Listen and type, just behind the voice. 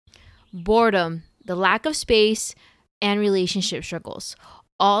boredom, the lack of space, and relationship struggles,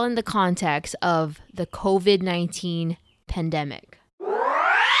 all in the context of the COVID-19 pandemic.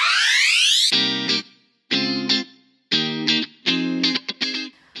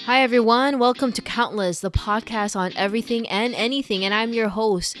 Hi, everyone. Welcome to Countless, the podcast on everything and anything. And I'm your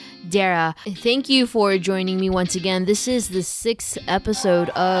host, Dara. Thank you for joining me once again. This is the 6th episode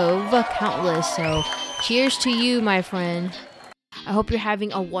of Countless. So cheers to you, my friend. I hope you're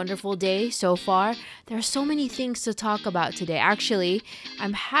having a wonderful day so far. There are so many things to talk about today. Actually,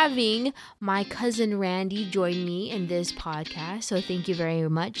 I'm having my cousin Randy join me in this podcast. So thank you very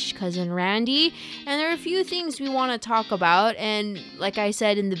much, cousin Randy. And there are a few things we want to talk about. And like I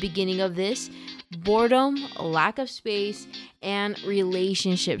said in the beginning of this, boredom, lack of space, and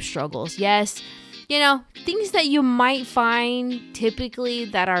relationship struggles. Yes, things that you might find typically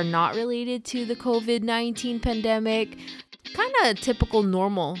that are not related to the COVID-19 pandemic. Kind of typical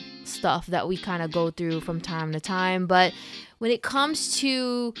normal stuff that we kind of go through from time to time. But when it comes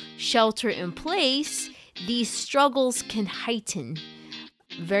to shelter in place, these struggles can heighten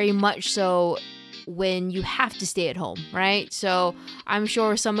very much so when you have to stay at home, right? So I'm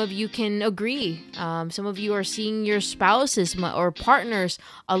sure some of you can agree. Some of you are seeing your spouses or partners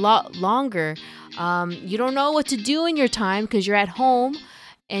a lot longer. You don't know what to do in your time because you're at home.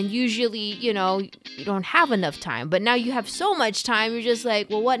 And usually, you don't have enough time. But now you have so much time, you're just like,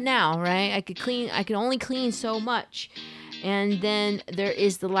 well, what now, right? I can only clean so much. And then there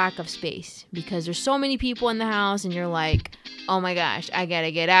is the lack of space because there's so many people in the house and you're like, oh my gosh, I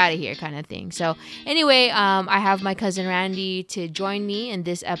gotta get out of here kind of thing. So anyway, I have my cousin Randy to join me in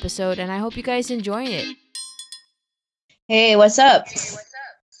this episode and I hope you guys enjoy it. Hey, what's up?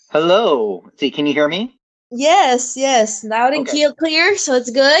 Hello. See, can you hear me? Yes, loud and Okay. clear, so it's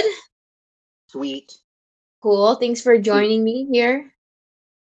good. Sweet. Cool. Thanks for joining me here.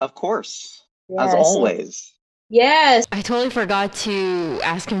 Of course. As Yes. always. Yes. I totally forgot to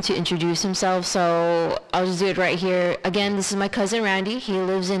ask him to introduce himself, so I'll just do it right here. Again, this is my cousin Randy. He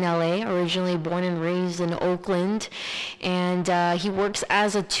lives in LA, originally born and raised in Oakland, and he works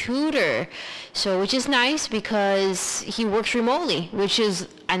as a tutor, which is nice because he works remotely, which is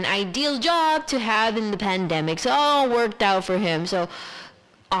an ideal job to have in the pandemic. So it all worked out for him, so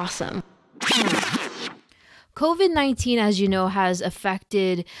awesome. COVID-19, as you know, has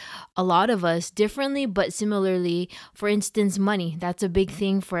affected a lot of us differently, but similarly. For instance, money. That's a big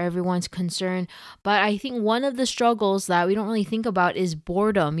thing for everyone's concern. But I think one of the struggles that we don't really think about is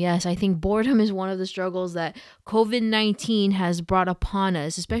boredom. Yes, I think boredom is one of the struggles that COVID-19 has brought upon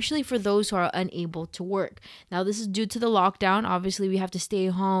us, especially for those who are unable to work. Now, this is due to the lockdown. Obviously, we have to stay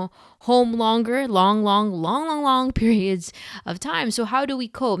home longer, long periods of time. So how do we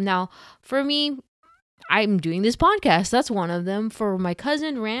cope? Now, for me, I'm doing this podcast. That's one of them. For my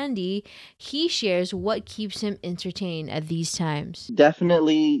cousin Randy, he shares what keeps him entertained at these times.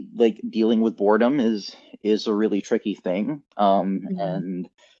 Definitely, like dealing with boredom is a really tricky thing. And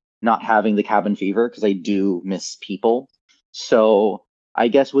not having the cabin fever because I do miss people. So I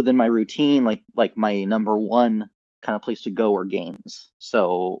guess within my routine, like my number one kind of place to go are games.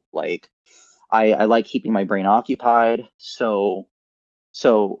 So like I like keeping my brain occupied. So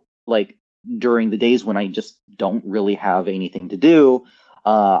like during the days when I just don't really have anything to do,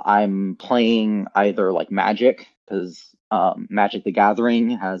 I'm playing either like Magic because Magic the Gathering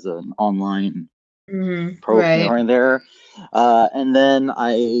has an online pro Right. here and there, and then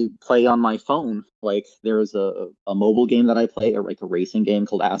I play on my phone. Like there's a mobile game that I play, or like a racing game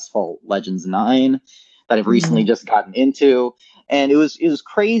called Asphalt Legends 9 that I've recently just gotten into, and it was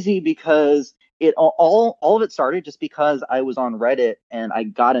crazy because it all of it started just because I was on Reddit and I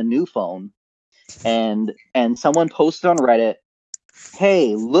got a new phone, and someone posted on Reddit,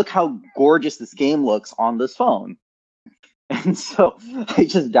 "Hey, look how gorgeous this game looks on this phone." And so I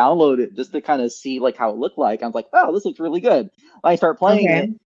just downloaded it just to kind of see like how it looked like. I was like, "Oh, this looks really good." I start playing it,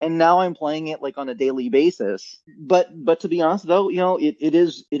 Okay. and now I'm playing it like on a daily basis. But to be honest, though, it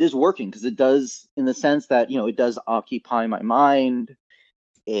is working because it does, in the sense that it does occupy my mind.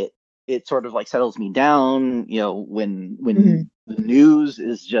 It sort of like settles me down. When the news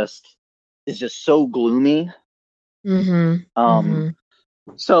is just so gloomy.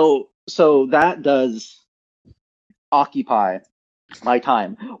 So that does occupy my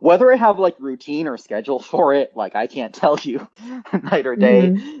time. Whether I have like routine or schedule for it, like I can't tell you night or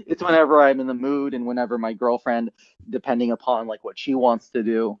day. It's whenever I'm in the mood and whenever my girlfriend, depending upon like what she wants to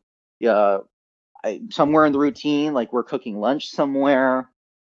do, yeah, somewhere in the routine, like we're cooking lunch somewhere.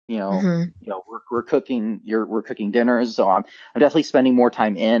 We're cooking dinners, so I'm definitely spending more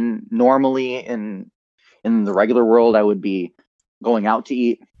time in. Normally in the regular world, I would be going out to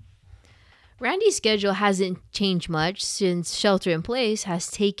eat. Randy's schedule hasn't changed much since shelter in place has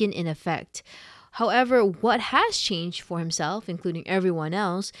taken in effect. However, what has changed for himself, including everyone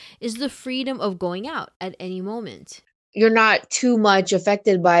else, is the freedom of going out at any moment. You're not too much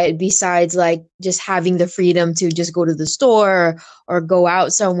affected by it besides like just having the freedom to just go to the store or go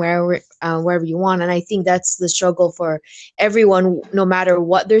out somewhere wherever you want. And I think that's the struggle for everyone, no matter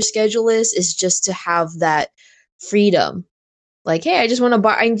what their schedule is just to have that freedom. Like, hey, I just want to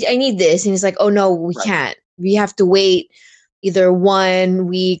buy, I need this. And he's like, oh no, we Right. can't. We have to wait either 1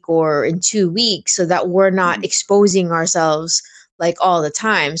 week or in 2 weeks so that we're not Mhm. exposing ourselves like all the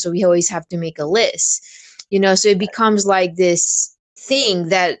time. So we always have to make a list, so it becomes like this thing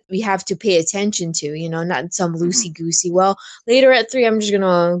that we have to pay attention to, not some Mhm. loosey goosey. Well, later at 3, I'm just going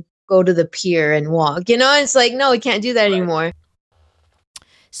to go to the pier and walk, it's like, no, we can't do that Right. anymore.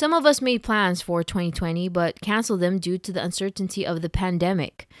 Some of us made plans for 2020 but canceled them due to the uncertainty of the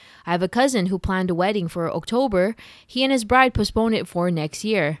pandemic. I have a cousin who planned a wedding for October. He and his bride postponed it for next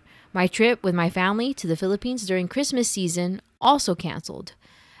year. My trip with my family to the Philippines during Christmas season also canceled.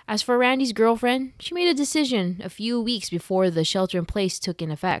 As for Randy's girlfriend, she made a decision a few weeks before the shelter in place took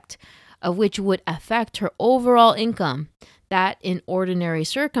in effect, of which would affect her overall income. That, in ordinary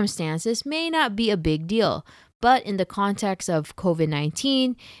circumstances, may not be a big deal, but in the context of COVID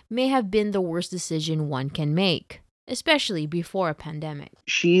 19, may have been the worst decision one can make, especially before a pandemic.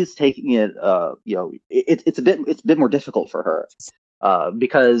 She's taking it, it's a bit more difficult for her,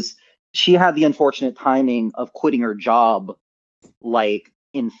 because she had the unfortunate timing of quitting her job like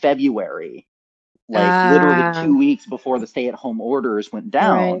in February, like literally Ah, 2 weeks before the stay-at-home orders went right.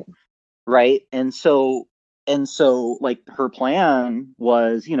 down, right? And so like her plan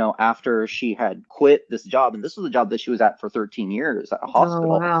was, after she had quit this job, and this was a job that she was at for 13 years at a Oh,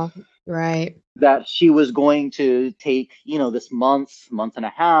 hospital, wow. Right. that she was going to take, this month and a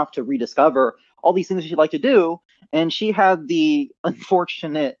half to rediscover all these things that she'd like to do. And she had the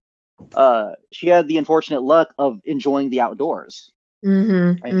unfortunate luck of enjoying the outdoors,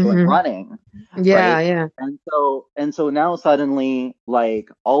 Mm-hmm. enjoying Mm-hmm. running, Yeah, right? yeah. And so now suddenly,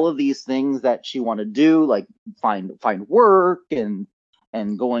 like, all of these things that she wanted to do, like find work and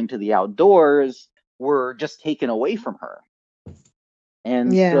going to the outdoors, were just taken away from her.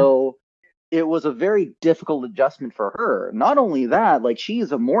 And Yeah. so it was a very difficult adjustment for her. Not only that, like,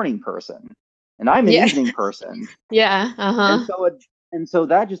 she's a morning person and I'm an Yeah. evening person. Yeah. And Uh-huh. so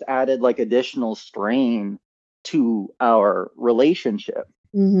that just added like additional strain to our relationship.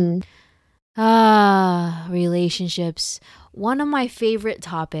 Mm-hmm. Ah, relationships. One of my favorite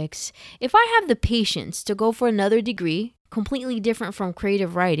topics. If I have the patience to go for another degree, completely different from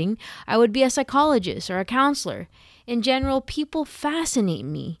creative writing, I would be a psychologist or a counselor. In general, people fascinate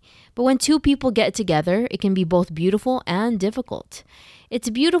me. But when two people get together, it can be both beautiful and difficult. It's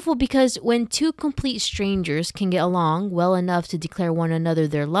beautiful because when two complete strangers can get along well enough to declare one another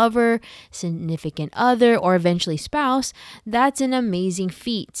their lover, significant other, or eventually spouse, that's an amazing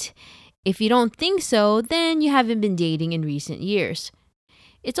feat. If you don't think so, then you haven't been dating in recent years.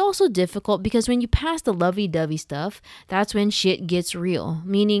 It's also difficult because when you pass the lovey-dovey stuff, that's when shit gets real,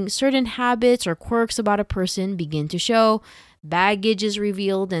 meaning certain habits or quirks about a person begin to show, baggage is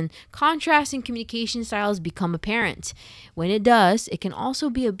revealed, and contrasting communication styles become apparent. When it does, it can also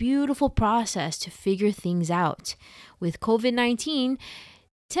be a beautiful process to figure things out. With COVID 19,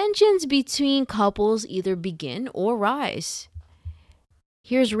 tensions between couples either begin or rise.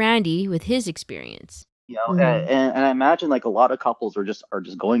 Here's Randy with his experience. Mm-hmm. And I imagine like a lot of couples are just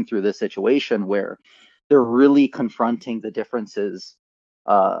going through this situation where they're really confronting the differences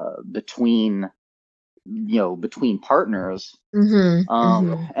between partners. Mm-hmm.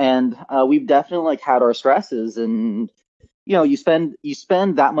 Mm-hmm. And we've definitely like had our stresses, and you spend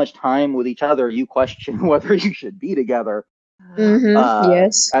that much time with each other, you question whether you should be together Mm-hmm.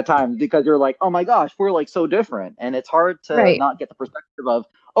 Yes. at times, because you're like, oh my gosh, we're like so different, and it's hard to Right. not get the perspective of,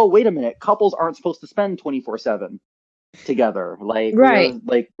 oh wait a minute, couples aren't supposed to spend 24/7 together. Like, Right.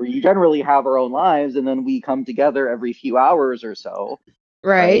 we generally have our own lives, and then we come together every few hours or so,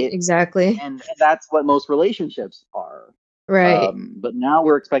 Right. right? Exactly. And that's what most relationships are. Right. But now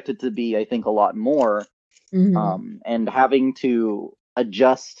we're expected to be, I think, a lot more, Mm-hmm. and having to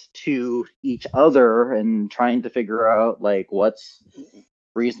adjust to each other and trying to figure out like what's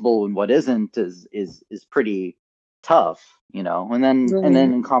reasonable and what isn't is pretty tough, and then Right.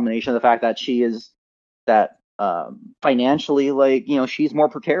 in combination of the fact that that financially, like, she's more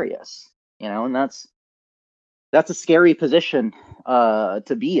precarious, and that's a scary position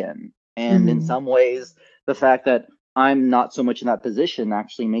to be in. And in Mm-hmm. some ways, the fact that I'm not so much in that position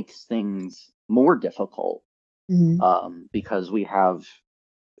actually makes things more difficult, Mm-hmm. because we have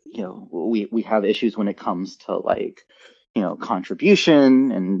we have issues when it comes to like,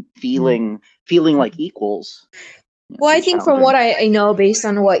 contribution and feeling like equals Well, can I be think from what challenging. I know, based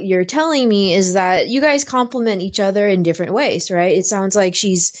on what you're telling me, is that you guys complement each other in different ways, right? It sounds like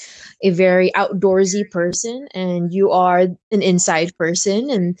she's a very outdoorsy person and you are an inside person,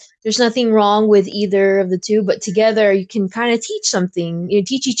 and there's nothing wrong with either of the two, but together you can kind of teach something, you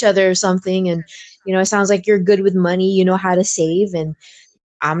teach each other something. And, it sounds like you're good with money, you know how to save. And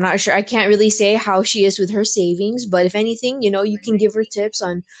I'm not sure. I can't really say how she is with her savings, but if anything, you can give her tips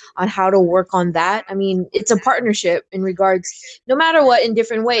on how to work on that. I mean, it's a partnership in regards, no matter what, in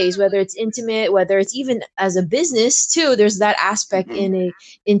different ways, whether it's intimate, whether it's even as a business too. There's that aspect Hmm. in a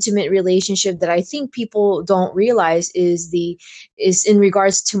intimate relationship that I think people don't realize is in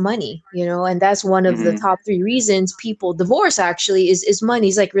regards to money, and that's one of the Hmm. top three reasons people divorce actually is money.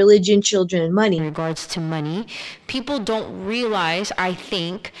 It's like religion, children, and In money. regards to money, people don't realize, I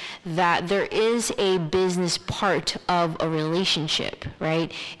think, that there is a business part of a relationship, right?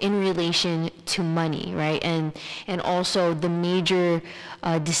 In relation to money, right? And also the major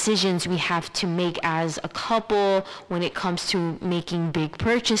decisions we have to make as a couple when it comes to making big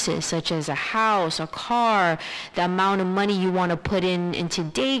purchases, such as a house, a car, the amount of money you want to put into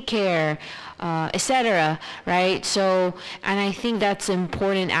daycare, etc. Right? So, and I think that's an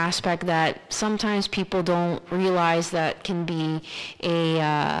important aspect that sometimes people don't realize that can be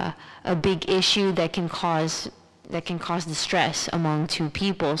a big issue that can cause distress among two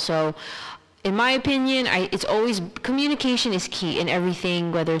people. So, in my opinion, it's always communication is key in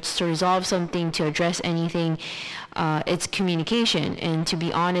everything, whether it's to resolve something, to address anything. It's communication and to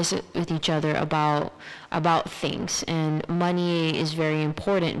be honest with each other about things. And money is very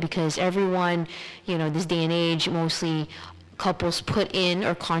important because everyone, this day and age, mostly couples put in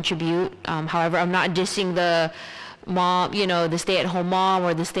or contribute. However, I'm not dissing the mom, the stay-at-home mom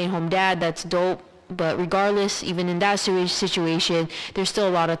or the stay-at-home dad. That's dope. But regardless, even in that situation, there's still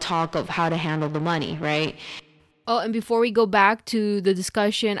a lot of talk of how to handle the money, right? Oh, and before we go back to the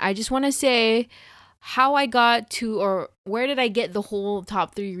discussion, I just want to say how I got to, or where did I get the whole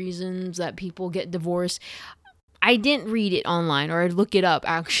top three reasons that people get divorced. I didn't read it online or look it up,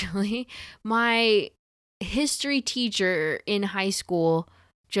 actually. My history teacher in high school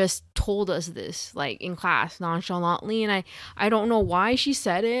just told us this, like in class, nonchalantly, and I don't know why she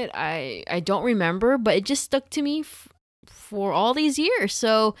said it. I don't remember, but it just stuck to me for all these years.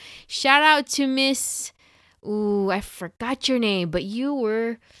 So shout out to Miss, ooh, I forgot your name, but you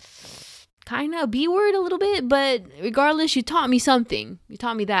were kind of B word a little bit, but regardless, you taught me something. You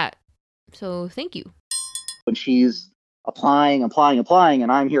taught me that. So thank you. When she's applying,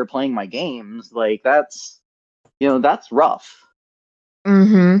 and I'm here playing my games, like that's rough, you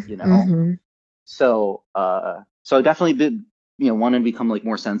Mm-hmm. know. Mm-hmm. So I definitely did, want to become like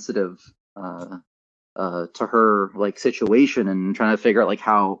more sensitive uh, to her like situation and trying to figure out like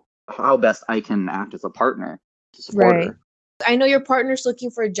how best I can act as a partner to support Right. her. I know your partner's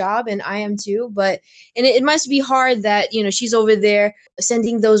looking for a job and I am too, but and it must be hard that, she's over there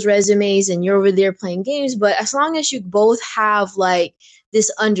sending those resumes and you're over there playing games, but as long as you both have like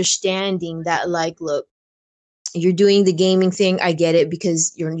this understanding that like, look, you're doing the gaming thing, I get it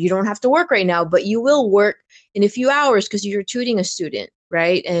because you don't have to work right now, but you will work in a few hours because you're tutoring a student,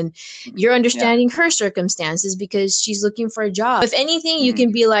 right? And Mhm. you're Yeah. understanding her circumstances because she's looking for a job. If anything, you Hmm.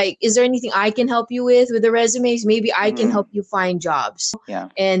 can be like, is there anything I can help you with the resumes? Maybe I can Hmm. help you find jobs. Yeah.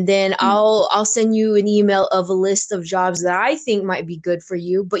 And then Mm. I'll send you an email of a list of jobs that I think might be good for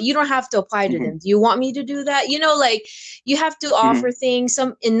you, but you don't have to apply to Hmm. them. Do you want me to do that? Like you have to Hmm. offer things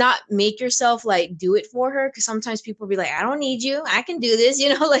some and not make yourself like do it for her, because sometimes people be like, I don't need you, I can do this,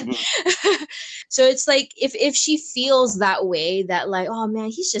 like Hmm. so it's like if she feels that way, that like, oh man,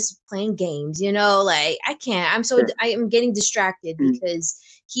 he's just playing games, like I can't, Sure. I am getting distracted Mm. because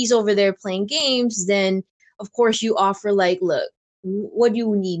he's over there playing games, then of course you offer like, look, what do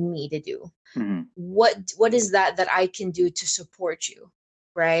you need me to do? Hmm. What is that I can do to support you,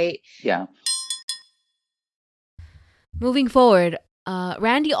 right? Yeah. Moving forward,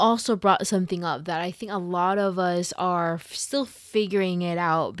 Randy also brought something up that I think a lot of us are still figuring it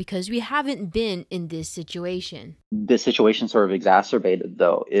out because we haven't been in this situation. This situation sort of exacerbated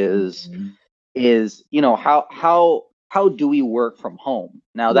though Mhm. is how do we work from home?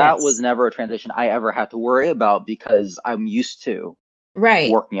 Now that was Yes. never a transition I ever had to worry about because I'm used to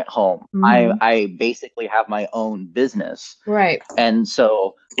Right. working at home. I Hmm. I basically have my own business. Right. And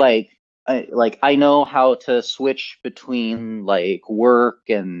so I know how to switch between like work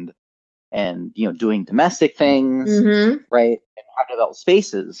and doing domestic things, Mm-hmm. right? And having developed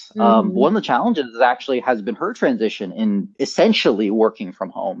spaces. Mm-hmm. One of the challenges actually has been her transition in essentially working from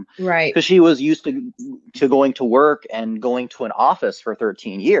home, Right. because she was used to going to work and going to an office for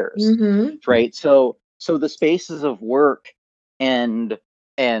 13 years, Mm-hmm. right? So the spaces of work and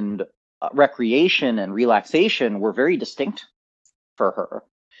recreation and relaxation were very distinct for her,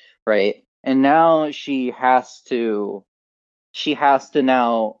 right? And now she has to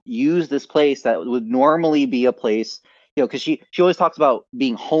now use this place that would normally be a place, because she always talks about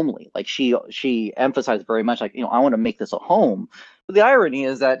being homely. Like she emphasized very much, like, I want to make this a home. But the irony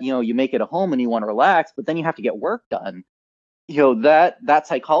is that, you make it a home and you want to relax, but then you have to get work done. That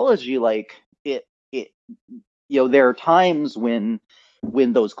psychology, like it there are times when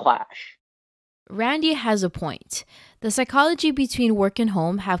those clash. Randy has a point. The psychology between work and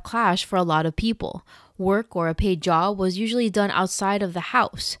home have clashed for a lot of people. Work or a paid job was usually done outside of the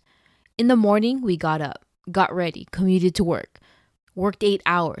house. In the morning, we got up, got ready, commuted to work, worked 8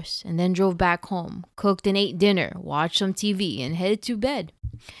 hours, and then drove back home, cooked and ate dinner, watched some TV, and headed to bed.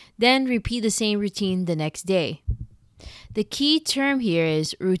 Then repeat the same routine the next day. The key term here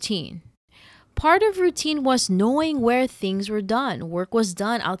is routine. Part of routine was knowing where things were done. Work was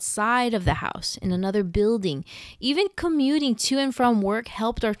done outside of the house, in another building. Even commuting to and from work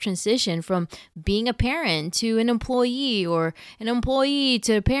helped our transition from being a parent to an employee, or an employee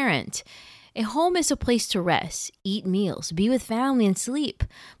to a parent. A home is a place to rest, eat meals, be with family, and sleep.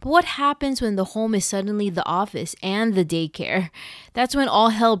 But what happens when the home is suddenly the office and the daycare? That's when all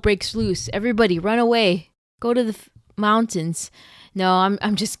hell breaks loose. Everybody run away. Go to the mountains. No,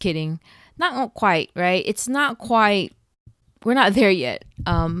 I'm just kidding. Not quite, right? It's not quite. We're not there yet.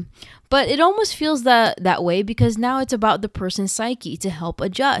 But it almost feels that way, because now it's about the person's psyche to help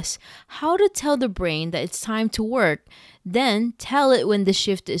adjust. How to tell the brain that it's time to work, then tell it when the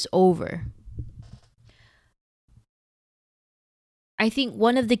shift is over. I think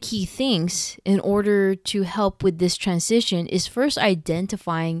one of the key things in order to help with this transition is first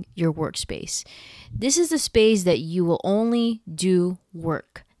identifying your workspace. This is the space that you will only do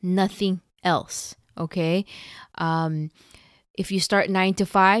work, nothing else. Okay. If you start 9 to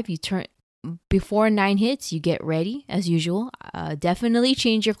 5, you turn before 9 hits, you get ready as usual. Definitely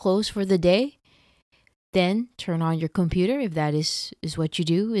change your clothes for the day. Then turn on your computer, if that is what you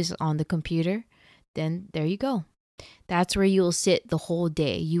do, is on the computer. Then there you go. That's where you will sit the whole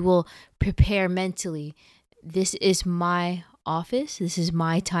day. You will prepare mentally. This is my office. This is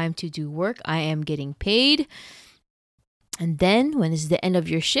my time to do work. I am getting paid. And then when it's the end of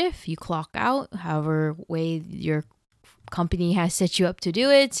your shift, you clock out, however way your company has set you up to do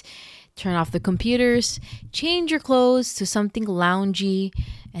it. Turn off the computers, change your clothes to something loungy,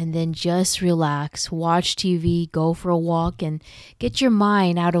 and then just relax, watch TV, go for a walk, and get your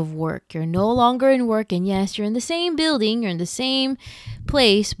mind out of work. You're no longer in work, and yes, you're in the same building, you're in the same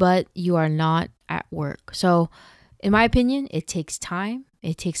place, but you are not at work. So, in my opinion, it takes time.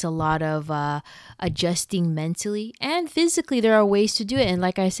 It takes a lot of adjusting mentally and physically. There are ways to do it. And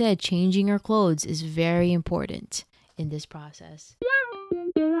like I said, changing your clothes is very important in this process.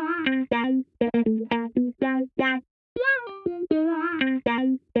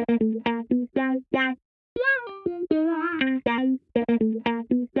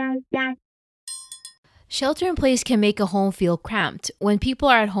 Shelter in place can make a home feel cramped when people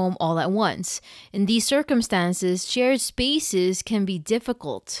are at home all at once. In these circumstances, shared spaces can be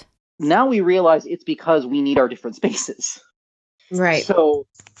difficult. Now we realize it's because we need our different spaces. Right. So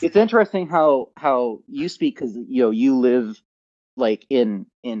it's interesting how you speak, because you live like in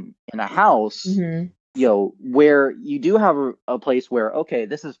a house, Mm-hmm. where you do have a place where, okay,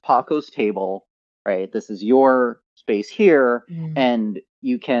 this is Paco's table, right? This is your space here, Mm-hmm. and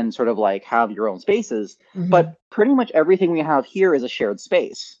you can sort of like have your own spaces. Mm-hmm. But pretty much everything we have here is a shared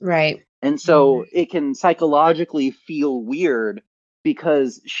space. Right. And so it can psychologically feel weird,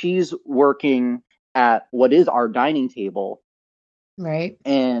 because she's working at what is our dining table. Right.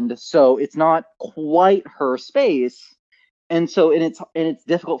 And so it's not quite her space. And so it's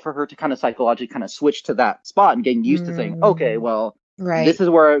difficult for her to kind of psychologically kind of switch to that spot and getting used to saying, okay, well, Right. this is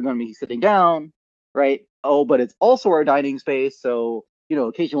where I'm going to be sitting down, right? Oh, but it's also our dining space. So,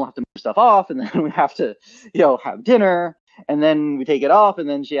 occasionally we'll have to move stuff off, and then we have to, have dinner, and then we take it off, and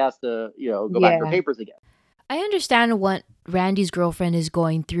then she has to, go back to her Yeah. papers again. I understand what Randy's girlfriend is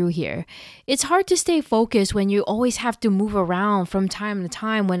going through here. It's hard to stay focused when you always have to move around from time to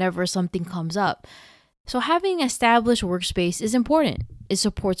time whenever something comes up. So having an established workspace is important. It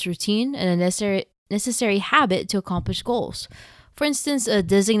supports routine and a necessary habit to accomplish goals. For instance, a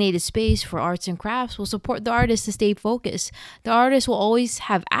designated space for arts and crafts will support the artist to stay focused. The artist will always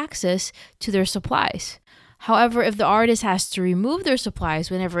have access to their supplies. However, if the artist has to remove their supplies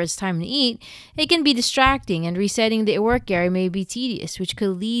whenever it's time to eat, it can be distracting, and resetting the work area may be tedious, which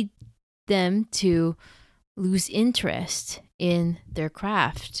could lead them to lose interest in their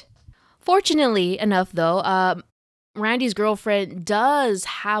craft. Fortunately enough, though, Randy's girlfriend does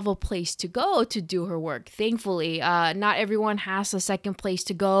have a place to go to do her work. Thankfully, not everyone has a second place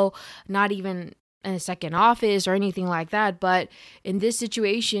to go, not even in a second office or anything like that. But in this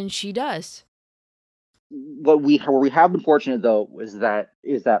situation, she does. Where we have been fortunate though is that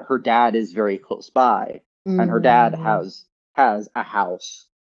her dad is very close by, and her dad has a house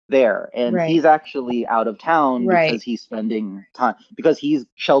there, and Right. he's actually out of town Right. because he's spending time, because he's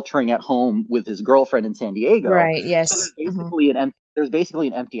sheltering at home with his girlfriend in San Diego. Right. Yes. So there's basically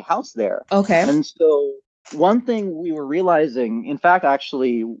an empty house there. Okay. And so one thing we were realizing, in fact,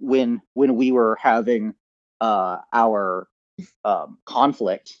 actually, when we were having our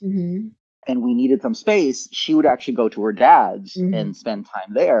conflict, Mm-hmm. and we needed some space, she would actually go to her dad's and spend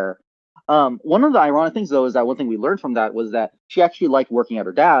time there. One of the ironic things, though, is that one thing we learned from that was that she actually liked working at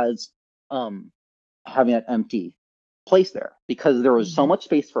her dad's, having an empty place there, because there was so much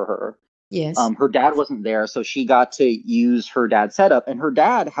space for her. Yes. Her dad wasn't there, so she got to use her dad's setup, and her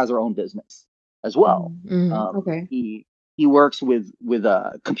dad has her own business as well. Okay. He works with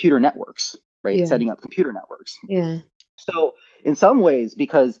computer networks, right? Yeah. Setting up computer networks. Yeah. So in some ways,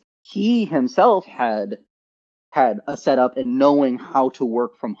 because he himself had a setup and knowing how to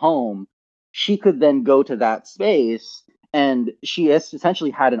work from home, she could then go to that space, and she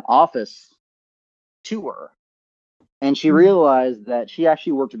essentially had an office to her. And she realized that she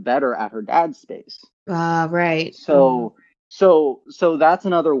actually worked better at her dad's space. Right. So that's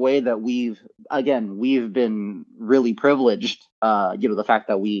another way that we've been really privileged. The fact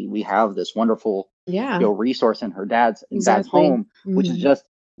that we have this wonderful resource in her dad's home, which is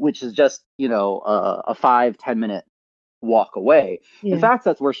just a 5-10 minute walk away. Yeah. In fact,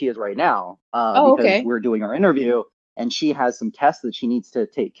 that's where she is right now. Because we're doing our interview, and she has some tests that she needs to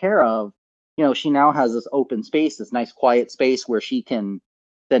take care of. She now has this open space, this nice quiet space where she can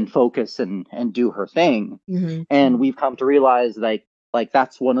then focus and do her thing. And we've come to realize like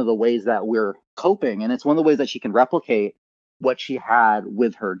that's one of the ways that we're coping, and it's one of the ways that she can replicate what she had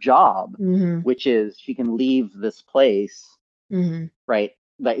with her job, which is she can leave this place, right?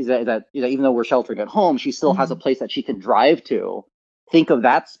 That even though we're sheltering at home, she still has a place that she can drive to. Think of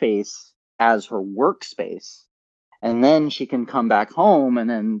that space as her workspace, and then she can come back home, and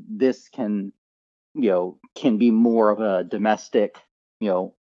then this can be more of a domestic,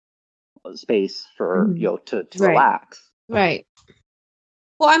 space for to relax. Right.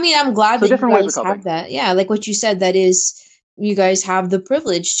 Well, I mean, I'm glad So that you different ways guys of have coping. that. Yeah, like what you said, that is, you guys have the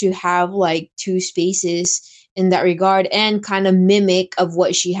privilege to have like two spaces in that regard, and kind of mimic of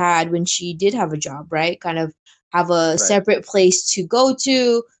what she had when she did have a job, right? Kind of have a separate place to go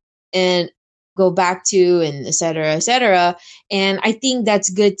to and go back to, and et cetera, et cetera. And I think that's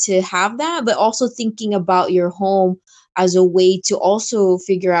good to have that, but also thinking about your home as a way to also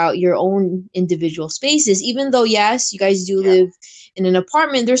figure out your own individual spaces. Even though, yes, you guys do live in an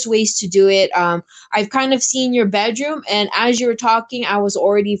apartment, there's ways to do it. I've kind of seen your bedroom, and as you were talking, I was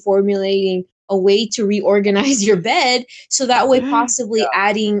already formulating a way to reorganize your bed, so that way possibly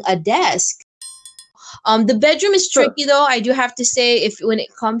adding a desk. The bedroom is tricky though, I do have to say, if when it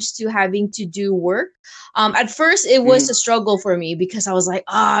comes to having to do work. At first it was a struggle for me, because I was like,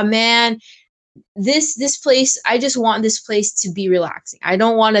 man, this place, I just want this place to be relaxing. I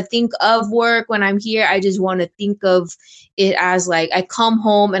don't want to think of work when I'm here. I just want to think of it as like I come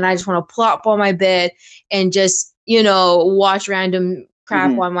home and I just want to plop on my bed and just, watch random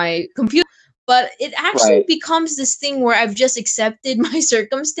crap on my computer. But it actually becomes this thing where I've just accepted my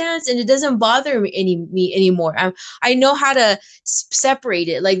circumstance, and it doesn't bother me anymore. I know how to separate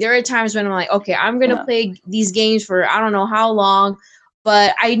it. Like, there are times when I'm like, okay, I'm going to play these games for I don't know how long,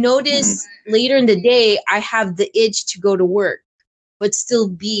 but I notice later in the day, I have the itch to go to work, but still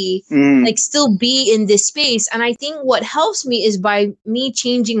be in this space. And I think what helps me is by me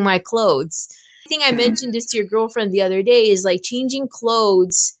changing my clothes. I think I mentioned this to your girlfriend the other day, is like changing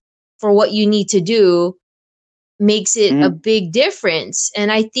clothes for what you need to do makes it a big difference.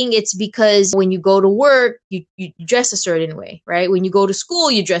 And I think it's because when you go to work, you dress a certain way, right? When you go to school,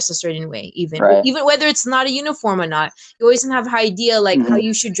 you dress a certain way, even whether it's not a uniform or not. You always have an idea like how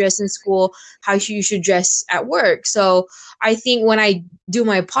you should dress in school, how you should dress at work. So I think when I do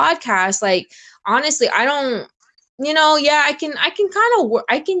my podcast, like, honestly, I don't yeah, I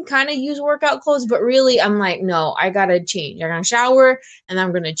can kind of use workout clothes, but really I'm like, no, I gotta change. I gotta shower and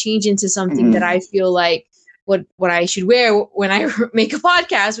I'm gonna change into something that I feel like what I should wear when I make a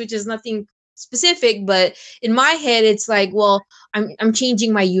podcast, which is nothing specific, but in my head it's like, well, I'm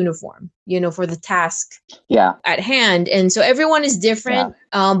changing my uniform, for the task Yeah. at hand. And so everyone is different.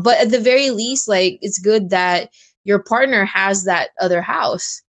 But at the very least, like, it's good that your partner has that other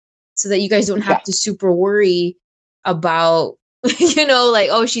house so that you guys don't have Yeah. to super worry about, like,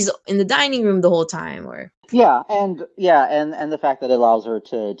 oh, she's in the dining room the whole time or. And the fact that it allows her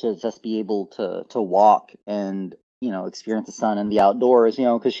to just be able to walk and experience the sun and the outdoors,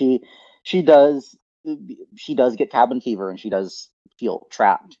 because she does she does get cabin fever and she does feel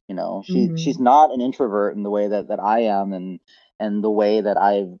trapped. She's Mhm. not an introvert in the way that I am, and the way that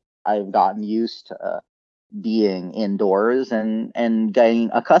I've gotten used to being indoors and getting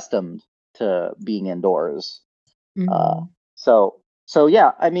accustomed to being indoors. Uh, Mhm. so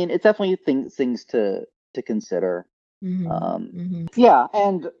yeah, I mean, it's definitely things to consider. Mhm. Um, Mhm.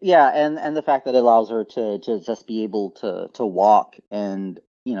 and the fact that it allows her to just be able to walk and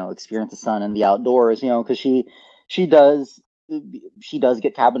experience the sun and the outdoors, because she does she does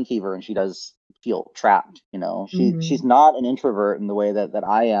get cabin fever and she does feel trapped. She's Mhm. not an introvert in the way that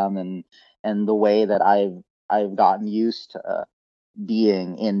I am, and the way that I've gotten used to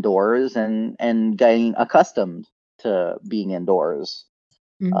being indoors and getting accustomed to being indoors.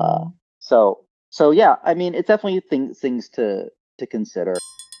 Uh, Mhm. so yeah, I mean, it's definitely things to consider.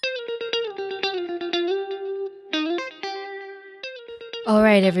 All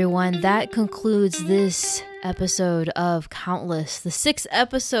right, everyone, that concludes this episode of Countless, the 6th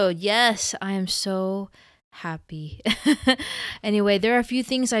episode. Yes, I am so happy. Anyway, there are a few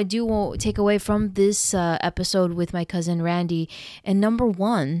things I do want to take away from this episode with my cousin Randy. And number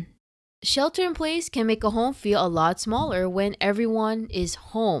one, shelter in place can make a home feel a lot smaller when everyone is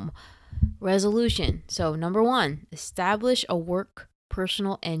home. Resolution. So, number one, establish a work,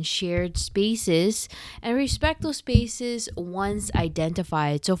 personal, and shared spaces and respect those spaces once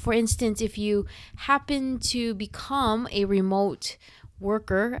identified. So, for instance, if you happen to become a remote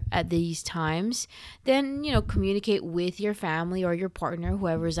worker at these times, then communicate with your family or your partner,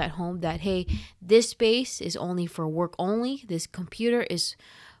 whoever's at home, that hey, this space is only for work only. This computer is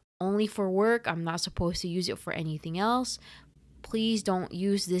only for work. I'm not supposed to use it for anything else. Please don't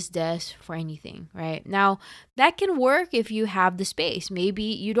use this desk for anything, right? Now, that can work if you have the space. Maybe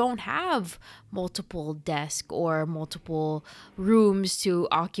you don't have multiple desks or multiple rooms to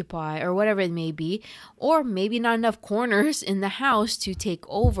occupy or whatever it may be, or maybe not enough corners in the house to take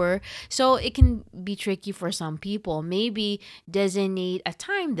over. So it can be tricky for some people. Maybe designate a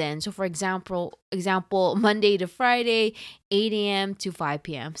time then. So for example, Monday to Friday, 8 a.m. to 5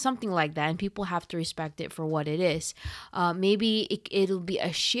 p.m., something like that. And people have to respect it for what it is. Maybe it'll be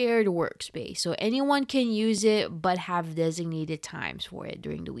a shared workspace. So anyone can use it, but have designated times for it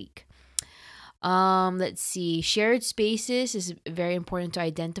during the week. Let's see. Shared spaces is very important to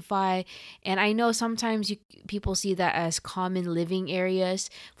identify. And I know sometimes people see that as common living areas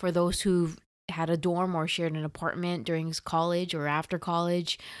for those who've had a dorm or shared an apartment during college or after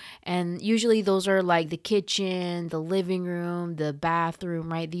college. And usually those are like the kitchen, the living room, the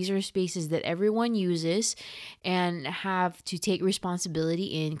bathroom, right? These are spaces that everyone uses and have to take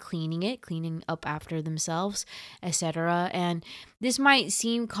responsibility in cleaning up after themselves, etc. And this might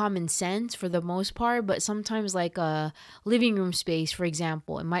seem common sense for the most part, but sometimes, like a living room space, for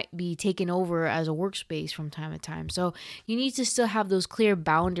example, it might be taken over as a workspace from time to time. So you need to still have those clear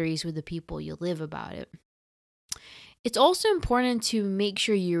boundaries with the people you live about it. It's also important to make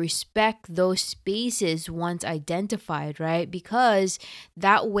sure you respect those spaces once identified, right? Because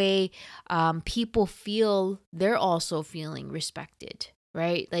that way people feel they're also feeling respected,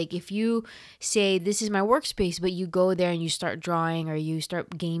 right? Like if you say, this is my workspace, but you go there and you start drawing or you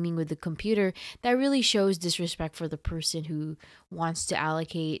start gaming with the computer, that really shows disrespect for the person who wants to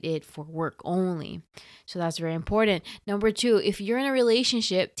allocate it for work only. So that's very important. Number two, if you're in a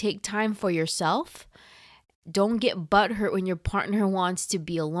relationship, take time for yourself. Don't get butthurt when your partner wants to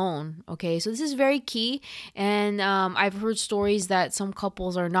be alone. Okay, so this is very key. And I've heard stories that some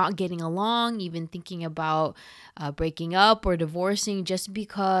couples are not getting along, even thinking about breaking up or divorcing just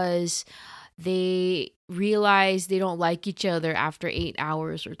because they realize they don't like each other after 8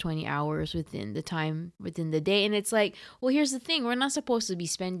 hours or 20 hours within the day. And it's like, well, here's the thing, we're not supposed to be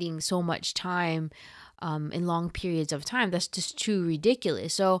spending so much time in long periods of time. That's just too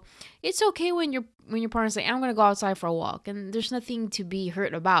ridiculous. So it's okay when your partner's like, I'm gonna go outside for a walk, and there's nothing to be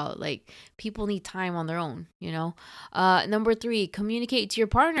hurt about. Like, people need time on their own. Number three, communicate to your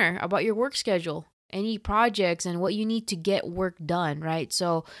partner about your work schedule any projects and what you need to get work done, right?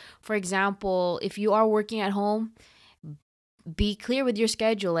 So, for example, if you are working at home, be clear with your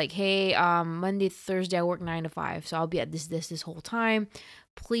schedule. Like, hey, Monday to Thursday I work 9 to 5, so I'll be at this whole time.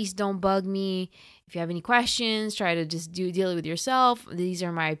 Please don't bug me. If you have any questions, try to just deal with yourself. These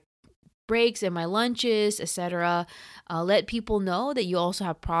are my breaks and my lunches, etc. Let people know that you also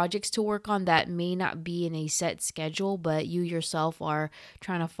have projects to work on that may not be in a set schedule, but you yourself are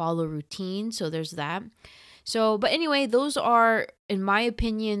trying to follow routine. So there's that. So, but anyway, those are, in my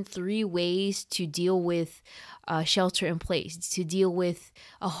opinion, 3 ways to deal with shelter in place, to deal with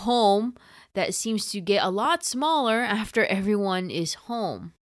a home that seems to get a lot smaller after everyone is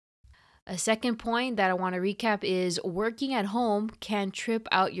home. A second point that I want to recap is working at home can trip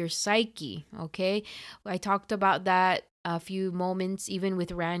out your psyche. Okay. I talked about that a few moments, even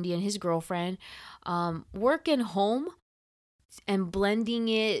with Randy and his girlfriend. Work and home and blending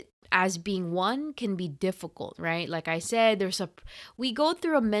it as being one can be difficult, right? Like I said, we go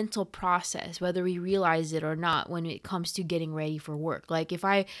through a mental process, whether we realize it or not, when it comes to getting ready for work. Like if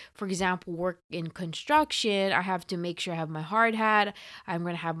I, for example, work in construction, I have to make sure I have my hard hat, I'm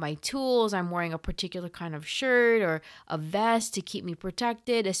going to have my tools, I'm wearing a particular kind of shirt or a vest to keep me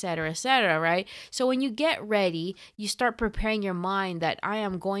protected, etc., right? So when you get ready, you start preparing your mind that I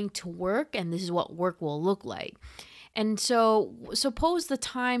am going to work and this is what work will look like. And so suppose the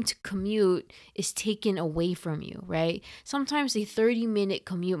time to commute is taken away from you, right? Sometimes a 30-minute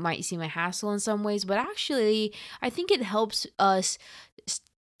commute might seem a hassle in some ways, but actually, I think it helps us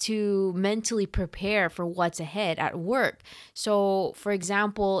to mentally prepare for what's ahead at work. So, for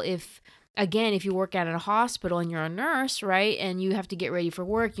example, if you work at a hospital and you're a nurse, right, and you have to get ready for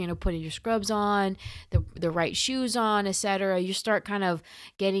work, putting your scrubs on, the right shoes on, etc. You start kind of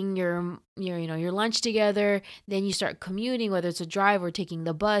getting your lunch together. Then you start commuting, whether it's a drive or taking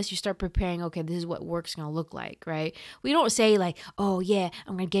the bus. You start preparing. Okay, this is what work's gonna look like, right? We don't say like, oh yeah,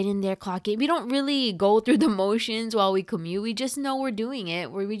 I'm gonna get in there, clock in. We don't really go through the motions while we commute. We just know we're doing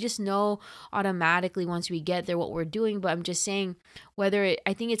it. We just know automatically once we get there what we're doing. But I'm just saying,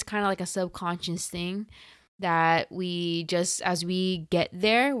 I think it's kind of like a subconscious thing that we just, as we get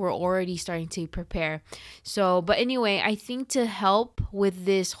there, we're already starting to prepare. So, but anyway, I think to help with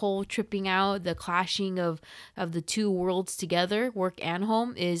this whole tripping out, the clashing of the two worlds together, work and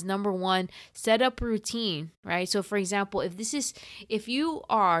home, is number 1, set up a routine, right? So for example, if you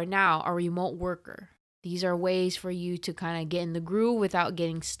are now a remote worker, these are ways for you to kind of get in the groove without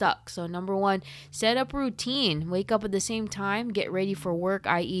getting stuck. So number 1, set up a routine. Wake up at the same time, get ready for work,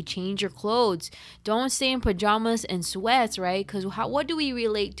 i.e. change your clothes. Don't stay in pajamas and sweats, right? Because what do we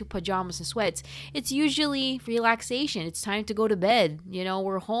relate to pajamas and sweats? It's usually relaxation. It's time to go to bed.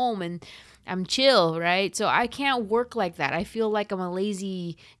 We're home and I'm chill, right? So I can't work like that. I feel like I'm a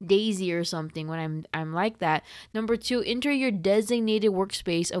lazy daisy or something when I'm like that. Number 2, enter your designated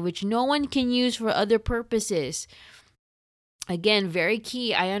workspace of which no one can use for other purposes. Again, very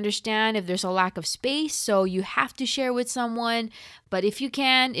key. I understand if there's a lack of space, so you have to share with someone. But if you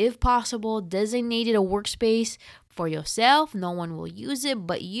can, if possible, designate a workspace for yourself. No one will use it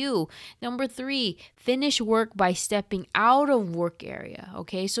but you. Number 3, finish work by stepping out of work area.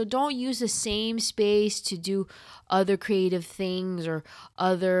 Okay, so don't use the same space to do other creative things or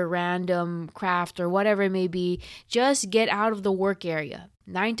other random craft or whatever it may be. Just get out of the work area.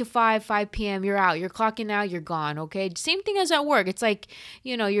 9 to 5, 5 p.m., you're out. You're clocking out, you're gone, okay? Same thing as at work. It's like,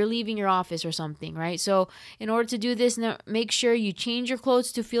 you're leaving your office or something, right? So in order to do this, make sure you change your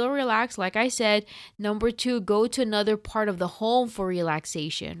clothes to feel relaxed. Like I said, number 2, go to another part of the home for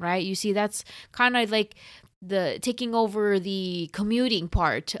relaxation, right? You see, that's kind of like the taking over the commuting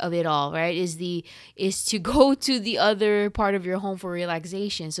part of it all, right? Is to go to the other part of your home for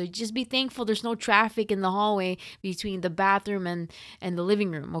relaxation. So just be thankful there's no traffic in the hallway between the bathroom and the living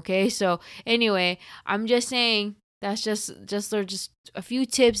room, okay? So anyway, I'm just saying that's just a few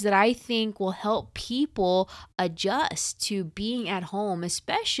tips that I think will help people adjust to being at home,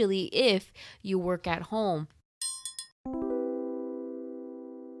 especially if you work at home.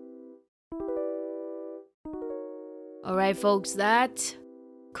 All right, folks, that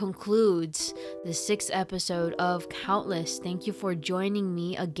concludes the 6th episode of Countless. Thank you for joining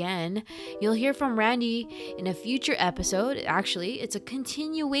me again. You'll hear from Randy in a future episode. Actually, it's a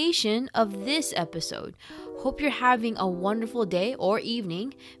continuation of this episode. Hope you're having a wonderful day or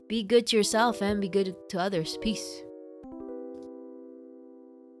evening. Be good to yourself and be good to others. Peace.